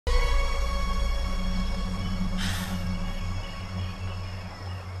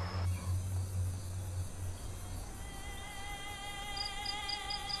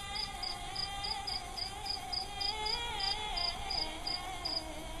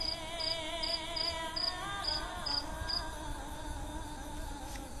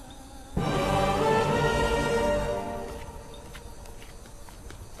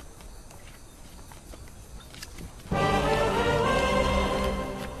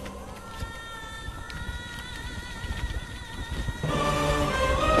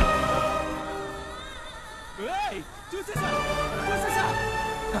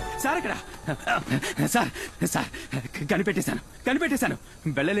ఎక్కడ sir sir కనిపెట్టేశాను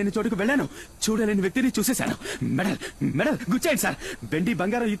వెళ్ళలేని చోటుకు వెళ్ళాను చూడలేని వ్యక్తిని చూసేశాను మెడల్ గుచ్చాయండి సార్ వెండి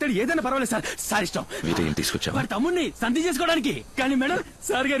బంగారం ఇతడు ఏదైనా పర్వాలేదు సార్ సార్ ఇష్టం తీసుకొచ్చావు వాడి తమ్ముడిని సంధి చేసుకోవడానికి కానీ మెడల్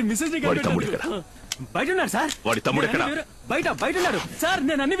సార్ గారి మిస్సెస్ బయట ఉన్నాడు సార్ వాడి తమ్ముడు ఎక్కడ బయట ఉన్నాడు సార్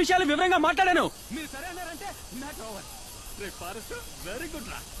నేను అన్ని విషయాలు వివరంగా మాట్లాడాను మీరు సరే అన్నారంటే వెరీ గుడ్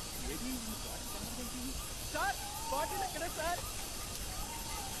రా సార్ బాటిల్ ఎక్కడ సార్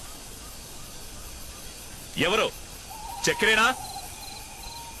ఎవరు చక్రేనా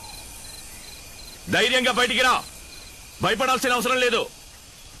ధైర్యంగా బయటికి రా భయపడాల్సిన అవసరం లేదు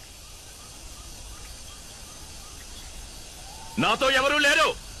నాతో ఎవరూ లేరు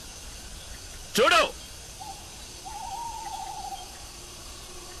చూడు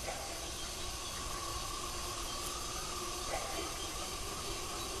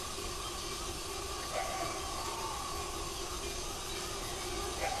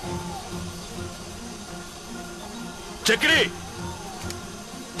చక్రి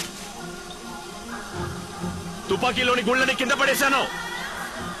తుపాకీలోని గుళ్ళని కింద పడేశాను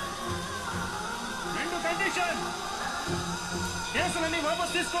రెండు కండిషన్ కేసులన్నీ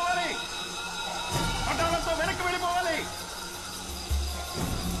వాపస్ తీసుకోవాలి పట్టాలతో వెనక్కి వెళ్ళిపోవాలి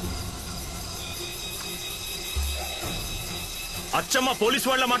అచ్చమ్మ పోలీసు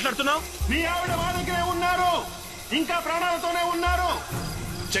వాళ్ళ మాట్లాడుతున్నావు మీ ఆవిడ మా దగ్గరే ఉన్నారు ఇంకా ప్రాణాలతోనే ఉన్నారు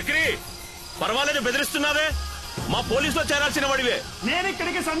చక్రి పర్వాలేదు బెదిరిస్తున్నావే మా పోలీసులో చేరాల్సిన వాడివే నేను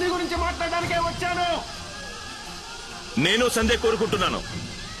ఇక్కడికి సంధి గురించి మాట్లాడడానికే వచ్చాను నేను సంధి కోరుకుంటున్నాను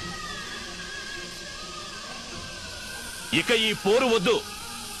ఇక ఈ పోరు వద్దు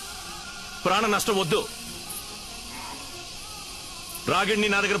ప్రాణ నష్టం వద్దు రాగిణ్ణి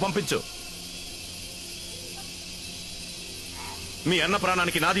నా దగ్గర పంపించు మీ అన్న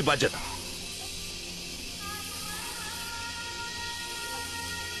ప్రాణానికి నాది బాధ్యత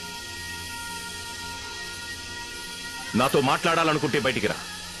నాతో మాట్లాడాలనుకుంటే బయటికి రా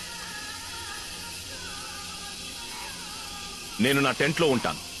నేను నా టెంట్లో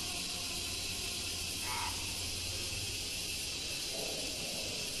ఉంటాను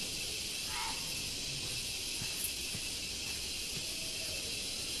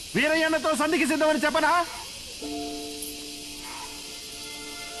వీరయ్యన్నతో సంధికి సిద్ధమని చెప్పనా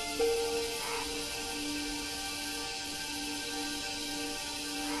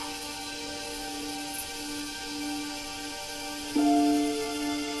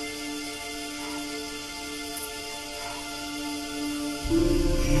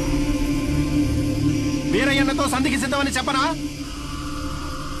వీరయ్యన్నతో సంధికి సిద్ధమని చెప్పనా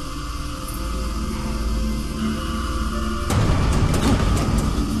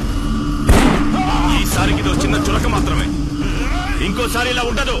ఈసారికి ఇదో చిన్న చులక మాత్రమే ఇంకోసారి ఇలా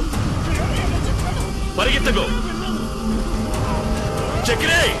ఉండదు పరిగెత్తకు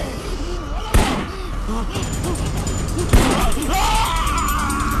చక్రే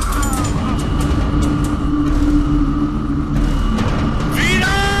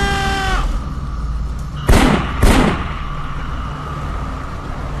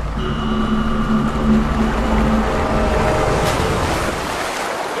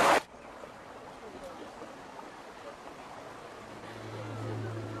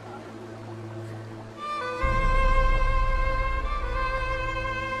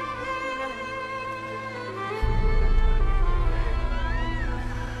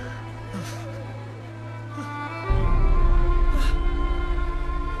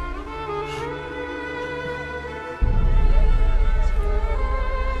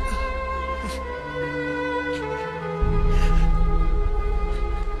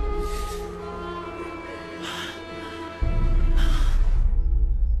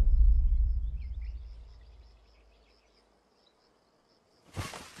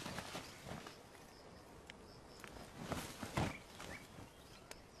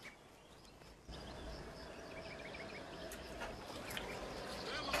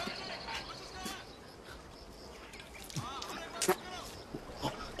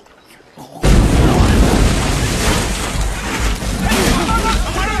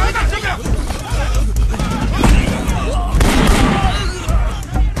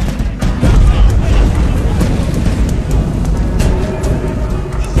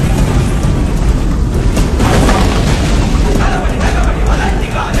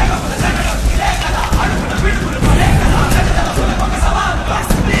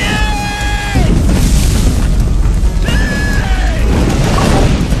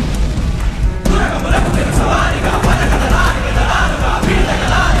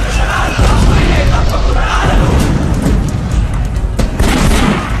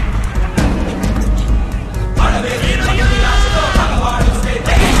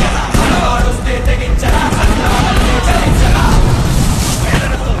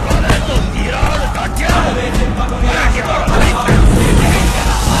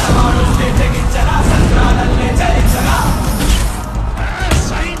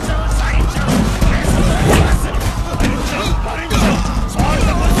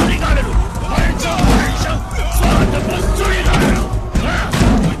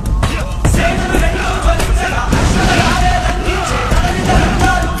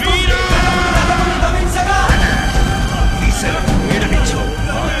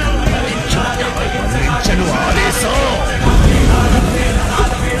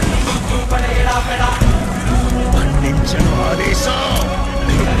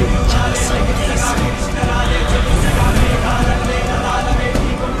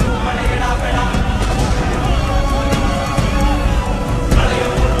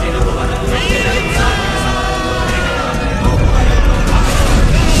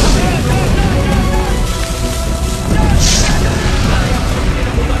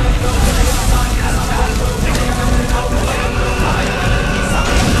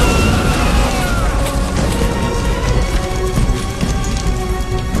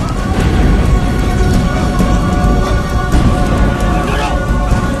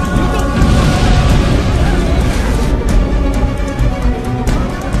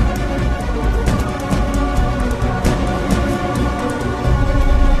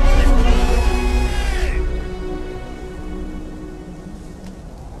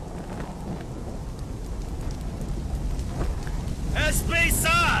వదిలేయ్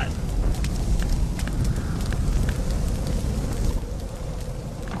సార్.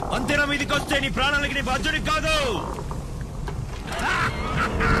 అంతేనా మీదికి వస్తే నీ ప్రాణాలకి నీ బాధ్యుడికి కాదు.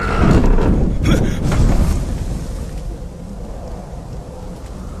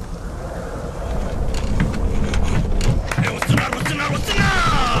 వస్తున్నారు వస్తున్నారు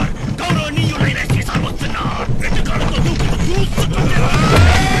వస్తున్నారు. గౌరవనీయులైన సీసాలు వస్తున్నారు. వెంటకాలతో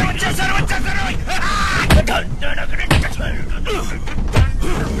వచ్చేసారు వచ్చేసారు.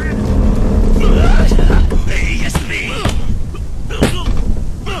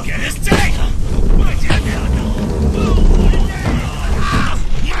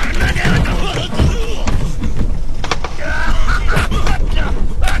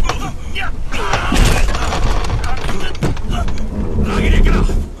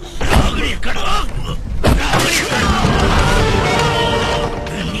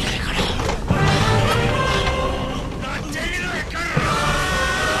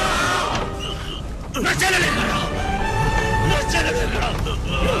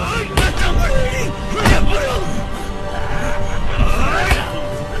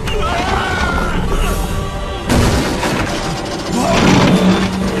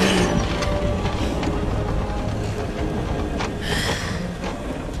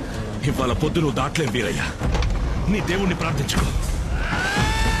 ఇవాళ పొద్దు నువ్వు దాట్లేవు వీరయ్య. నీ దేవుణ్ణి ప్రార్థించుకో.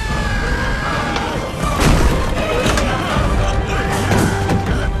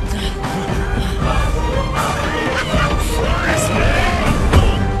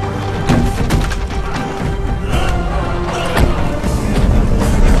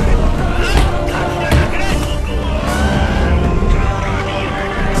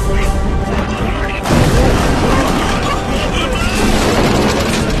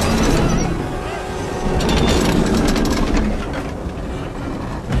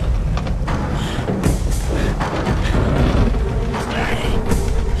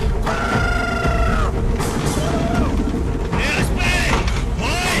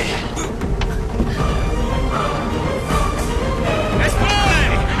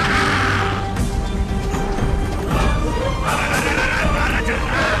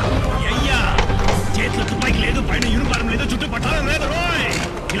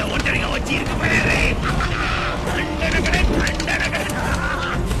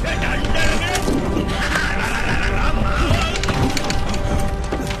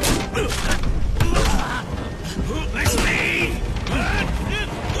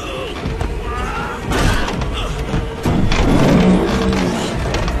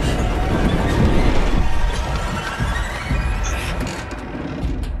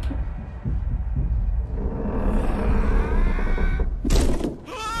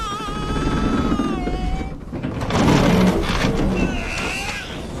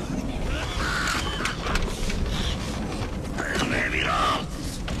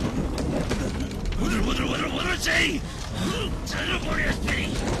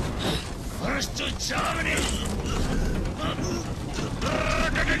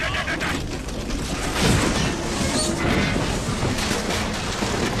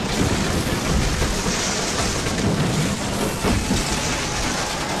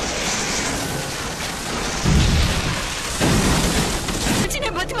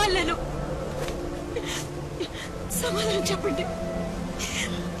 సమాధానం చెప్పండి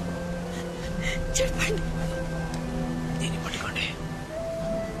చెప్పండి. దీన్ని పట్టుకోండి.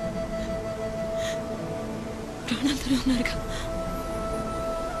 ప్రాణాలతో ఉన్నారుగా.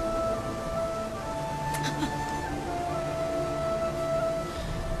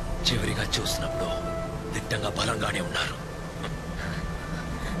 చివరిగా చూసినప్పుడు దిట్టంగా బలంగానే ఉన్నారు.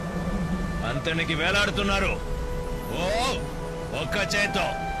 అంతనికి వేలాడుతున్నారు. ఓ ఒక్క చేతో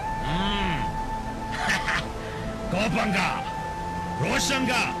కోపంగా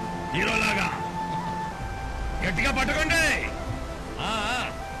రోషంగా హీరోలాగా గట్టిగా పట్టుకోండి.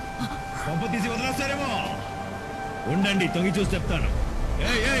 పంప తీసి వదిలేస్తారేమో. ఉండండి, తొంగి చూసి చెప్తాను.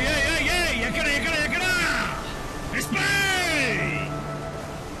 ఎక్కడ ఎక్కడ ఎక్కడ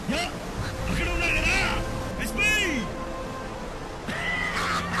అక్కడ ఉన్నారు కదా.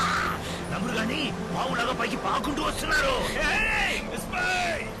 నమ్ముడు గాని పావులాగా పైకి పాకుంటూ వస్తున్నారు.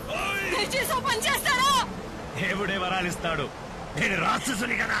 దేవుడే వరాలిస్తాడు. నేను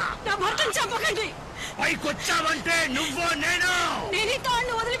రాక్షసుని కదా. నా భర్తను చంపకండి. పైకొచ్చావంటే నువ్వు నేను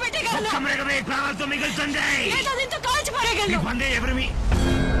వదిలిపెట్టగలను. ప్రాణాలతో మిగులుతుంది. పండే ఎవరిమి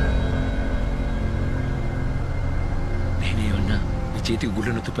నేనేమన్నా మీ చేతికి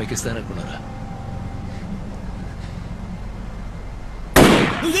గుళ్ళను పైకిస్తాననుకున్నారా?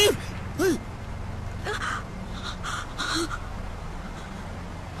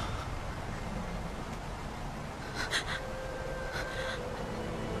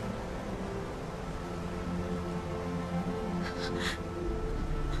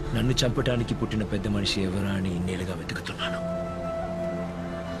 నన్ను చంపటానికి పుట్టిన పెద్ద మనిషి ఎవరా అని ఇన్నేళ్ళుగా వెతుకుతున్నాను.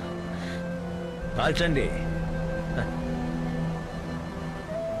 కాల్చండి.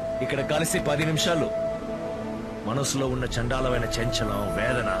 ఇక్కడ కలిసి 10 నిమిషాలు మనసులో ఉన్న చండాలమైన చంచలం,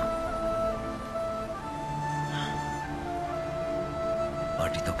 వేదన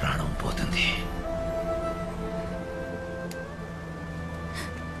వాటితో ప్రాణం పోతుంది.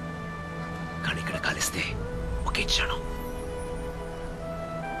 కానీ ఇక్కడ కలిస్తే ఒకే క్షణం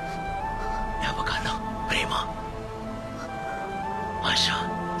జ్ఞాపకాలు, ప్రేమ, ఆశ,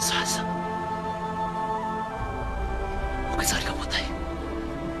 శ్వాస ఒకసారిగా పోతాయి.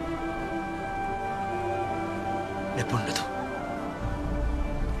 ఎప్పుడుండదు.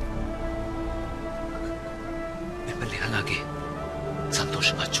 మిమ్మల్ని అలాగే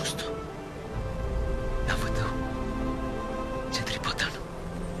సంతోషంగా చూస్తూ నవ్వుతూ చెదిరిపోతాను.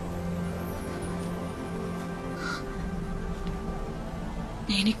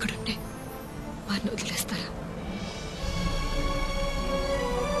 నేనిక్కడుంటే వారిని వదిలేస్తారా?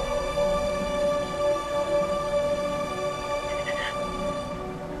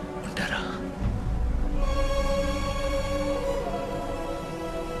 ఉంటారా?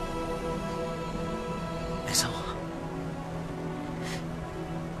 నిజమా?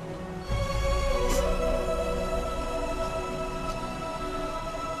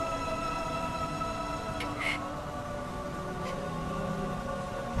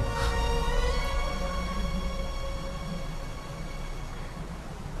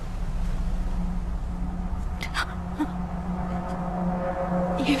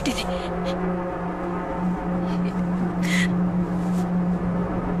 ఏమిటిది?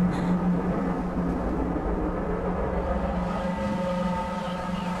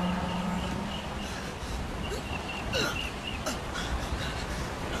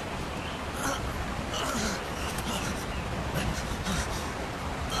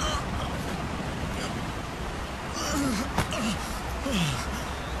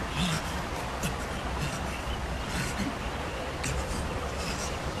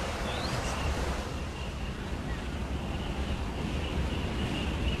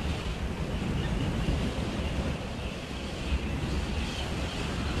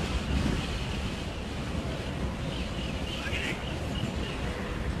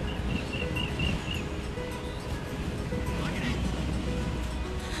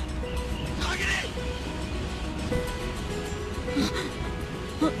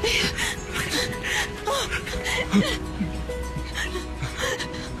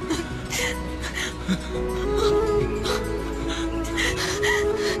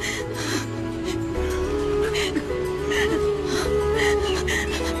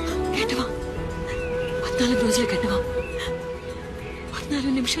 గెట్టవా 14 రోజులు గెట్టవా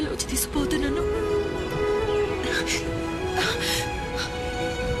 14 నిమిషాలు వచ్చి తీసుకుపోతున్నాను.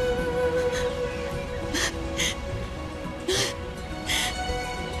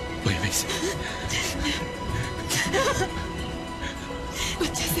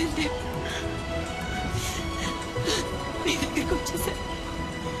 వచ్చేసింది. నీ దగ్గరికి వచ్చేసా.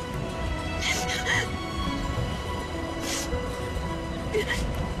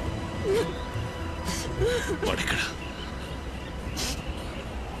 వాడిక్కడ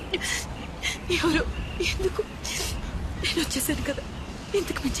ఎవరు? ఎందుకు? నేను వచ్చేసాను కదా,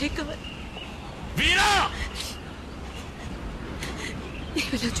 ఎందుకు మంచి కావాలి? వీరా!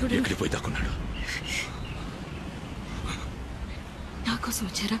 నీవెలా చూడండి. ఎక్కడికి పోయి దాక్కున్నాడు? నా కోసం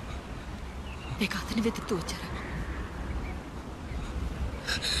వచ్చారా లేక అతని వెతుకుతూ వచ్చారా?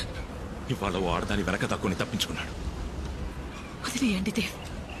 ఇవాళ ఆడదాని వెనక దాక్కుని తప్పించుకున్నాడు. వదిలేయండి దేవ్.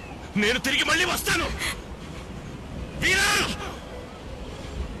 నేను తిరిగి మళ్ళీ వస్తాను. వీరా!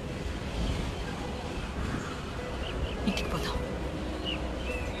 ఇంటికి పోదాం.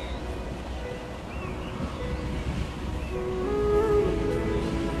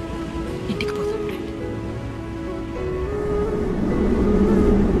 ఇంటికి పోదాం. రండి.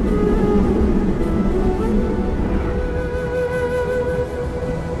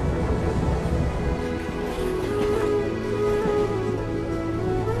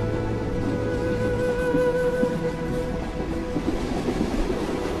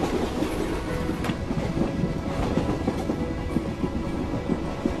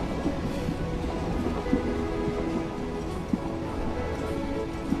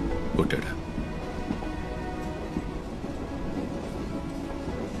 కొట్టాడా?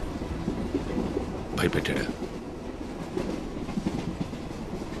 భయపెట్టాడా?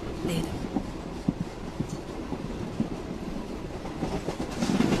 లేదు.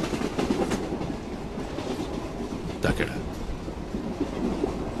 తాకాడా?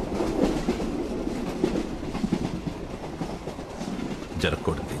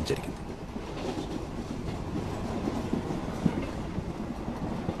 జరగకూడదు ఏం జరిగింది?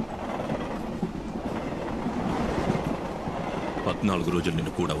 14 రోజులు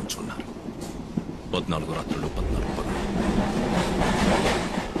నిన్ను కూడా ఉంచుకున్నారు. 14 రాత్రులు 14 పనులు.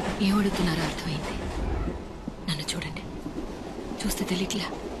 ఏమడుగుతున్నారో అర్థమైంది. నన్ను చూడండి, చూస్తే తెలియట్లా.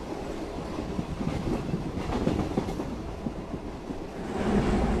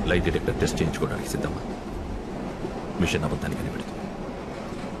 లైట్ డిటెక్టర్ టెస్ట్ చేయించుకోవడానికి సిద్ధమా? మిషన్ అబద్ధానికి కనిపెడుతుంది.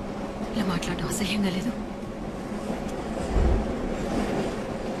 ఇలా మాట్లాడడం అసహ్యంగా లేదు?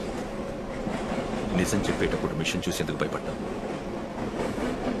 నిజం చెప్పేటప్పుడు మిషన్ చూసేందుకు భయపడ్డా.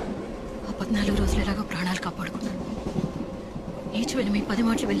 ఆ 14 రోజులు ఎలాగో ప్రాణాలు కాపాడుకున్నాను. ఈచి వెళ్ళి మీ 10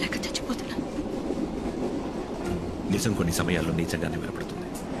 మాటలు వెళ్ళాక చచ్చిపోతున్నాను. నిజం కొన్ని సమయాల్లో నీచంగానే వినపడుతుంది.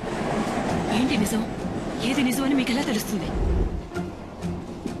 ఏంటి నిజం? ఏది నిజం అని మీకు ఎలా తెలుస్తుంది?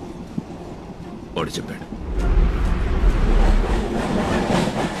 వాడు చెప్పాడు.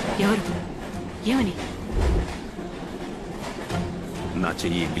 ఎవరు? ఏమని? నా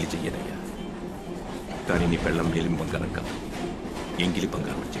చెయ్యి ఎంగిలి చెయ్యనయ్యా, కానీ నీ పెళ్ళం మేలిం బంగారం కాదు, ఎంగిలి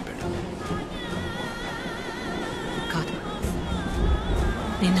బంగారం అని చెప్పాడు. కాదు,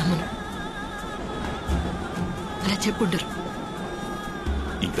 నేను నమ్మను. అలా చెప్పుండరు.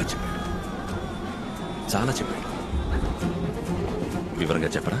 ఇంకా చెప్పాడు, చాలా చెప్పాడు.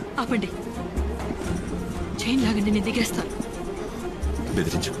 వివరంగా చెప్పరా? ఆపండి, చైన్ లాగండి, నేను దిగేస్తాను.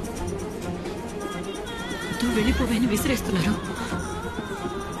 బెదిరించు. నువ్వు వెళ్ళిపోవేని విసిరేస్తున్నారు.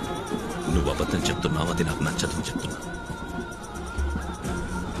 నువ్వు అబద్ధం చెప్తున్నావు, అది నాకు నచ్చదని చెప్తున్నా.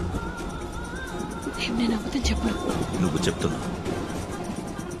 నేను అబద్ధం చెప్పను. నువ్వు చెప్తున్నావు.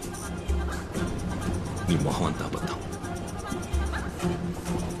 నీ మొహం అంతా అబద్ధం,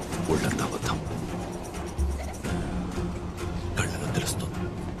 ఒళ్ళంతా అబద్ధం, కళ్ళలో తెలుస్తుంది.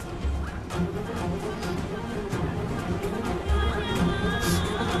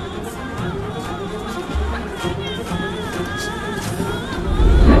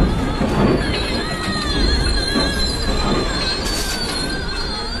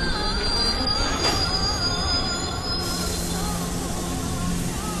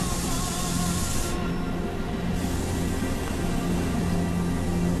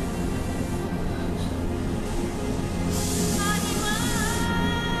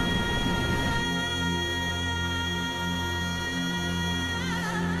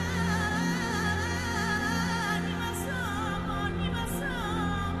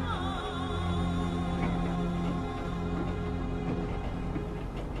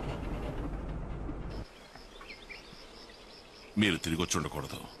 మీరు తిరిగి వచ్చి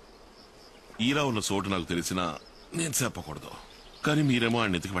ఉండకూడదు. ఈలా ఉన్న చోటు నాకు తెలిసినా నేను చెప్పకూడదు. కానీ మీరేమో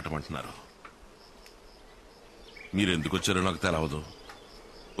ఆయన ఎతికి పెట్టమంటున్నారు. మీరెందుకు వచ్చారో నాకు తెలవదు.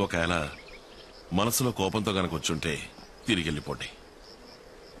 ఒకవేళ మనసులో కోపంతో కనుక వచ్చుంటే తిరిగి వెళ్ళిపోండి.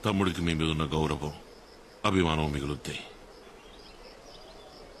 తమ్ముడికి మీ మీద ఉన్న గౌరవం, అభిమానం మిగులుద్ది.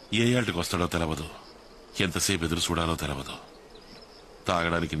 ఏ ఏళ్ళకి వస్తాడో తెలవదు, ఎంతసేపు ఎదురు చూడాలో తెలవదు.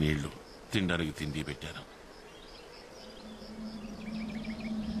 తాగడానికి నీళ్లు, తినడానికి తిండి పెట్టాను.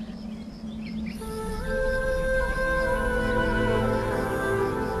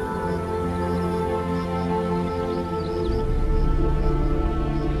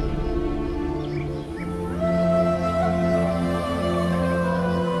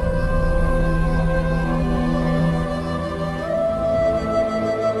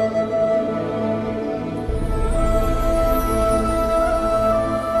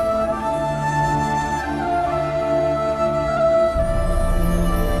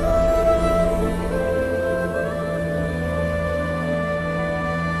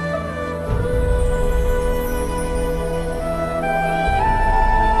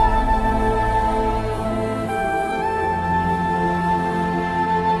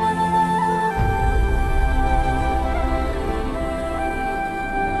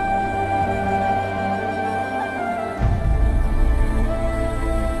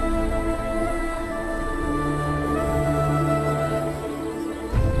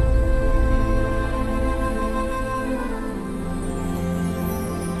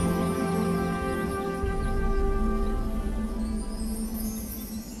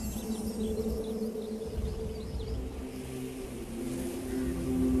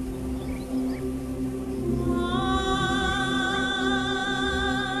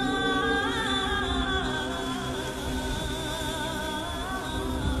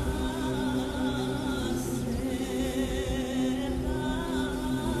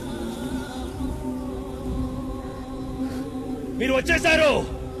 మీరు వచ్చేశారు.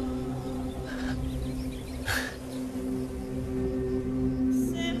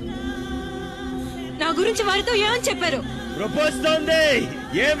 నా గురించి వారితో ఏమని చెప్పారు? ప్రపోజుతోంది.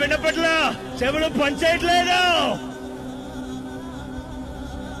 ఏం వినపట్లా, చెవులు పనిచేయట్లేదు.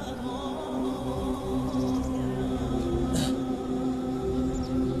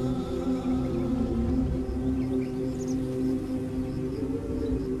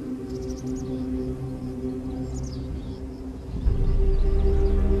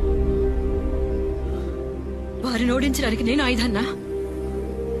 వారిని ఓడించడానికి నేను ఆయుధాన్నా?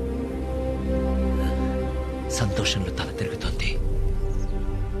 సంతోషంలో తల తిరుగుతోంది,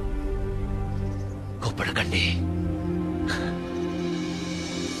 కోపడకండి.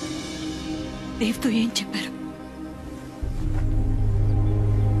 దేవ్తో ఏం చెప్పారు?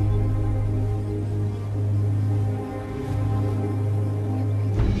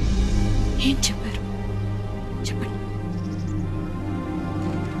 ఏం చెప్పారు? చెప్పండి.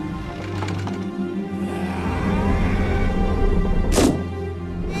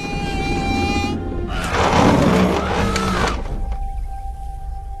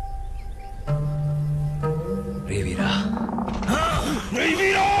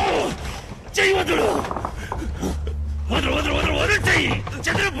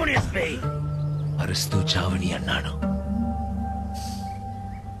 అరుస్తూ చావని అన్నాడు.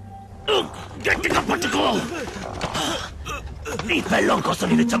 గట్టిగా పట్టుకో, నీ పెళ్ళం కోసం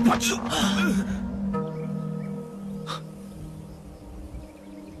నేను చంపచ్చు.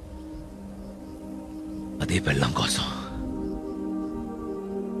 అదే పెళ్ళం కోసం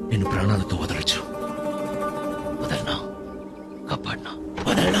నేను ప్రాణాలతో వదలచ్చు. వదలనా, కాపాడనా,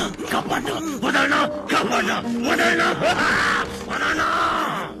 వదలనా, కాపాడనా, వదలనా, కాపాడనా, వదలనా, వదలనా.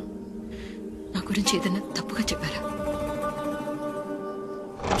 నా గురించి ఏదైనా తప్పుగా చెప్పారా?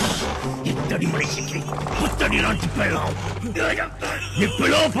 ఇత్తడి మనిషికి పుత్తడి లాంటి పెళ్ళం,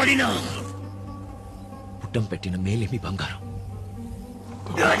 నిప్పులో పడిన పుట్టం పెట్టిన మేలేమి బంగారం.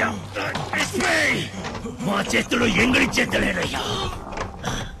 మా చేతిలో ఎంగడి చేతలేనయ్యా,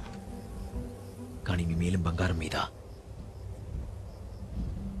 కానీ మీ మేలం బంగారం మీద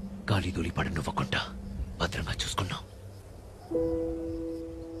గాలి దూలి పడనివ్వకుండా భద్రంగా చూసుకున్నాం.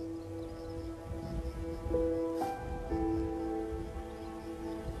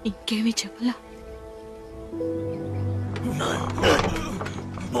 ఇంకేమీ చెప్పలా?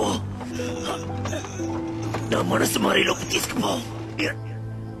 నా మనసు మారిలోకి తీసుకుపో.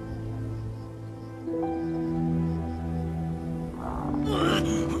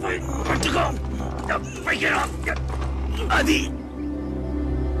 పట్టుకో, అది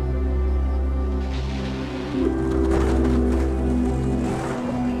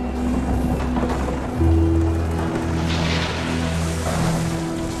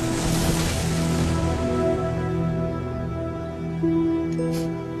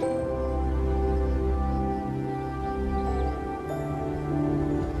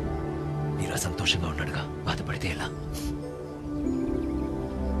మీరా సంతోషంగా ఉన్నాడుగా, బాధపడితే ఎలా?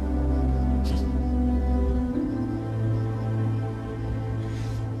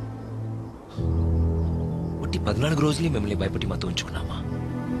 పుట్టి 14 రోజులే మిమ్మల్ని భయపడి మాతో ఉంచుకున్నామా?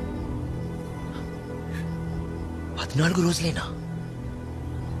 14 రోజులేనా?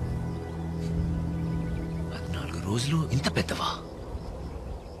 14 రోజులు ఇంత పెద్దవా?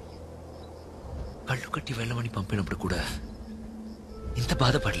 కళ్ళు కట్టి వెళ్ళమని పంపినప్పుడు కూడా ఇంత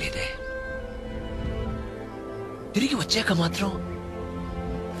బాధపడలేదే. తిరిగి వచ్చాక మాత్రం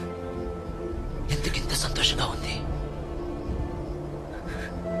ఎందుకింత సంతోషంగా ఉంది?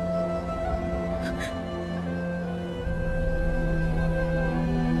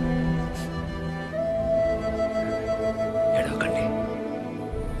 ఏడవకండి,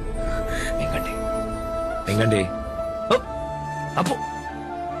 మింగండి, మింగండి. అప్పు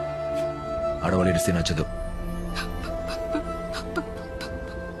ఆడవాళ్ళు ఏడిస్తే నచ్చదు.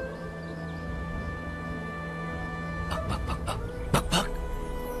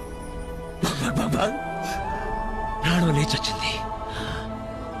 ప్రాణం లేచొచ్చింది,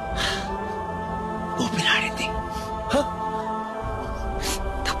 ఊపిరాడింది.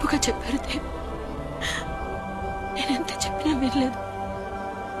 తప్పుగా చెప్పారు దేవ్. నేనెంత చెప్పినా వినలేదు.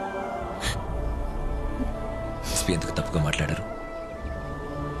 ఎస్పీ ఎందుకు తప్పుగా మాట్లాడారు?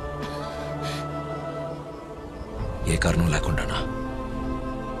 ఏ కారణం లేకుండానా?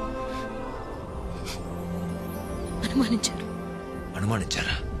 అనుమానించారు.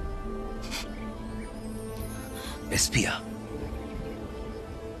 అనుమానించారా? ఎస్పీయా?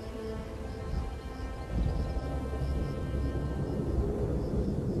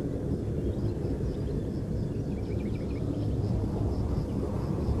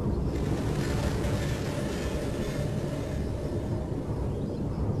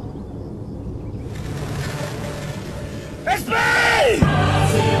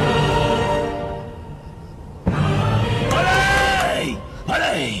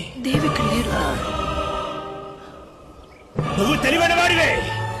 దేవ్ ఇక్కడ లేరు. నువ్వు తెలివైన వాడివే.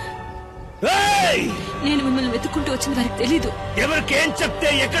 నేను మిమ్మల్ని వెతుక్కుంటూ వచ్చిన వారికి తెలీదు. ఎవరికేం చెప్తే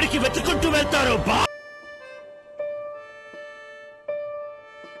ఎక్కడికి వెతుక్కుంటూ వెళ్తారో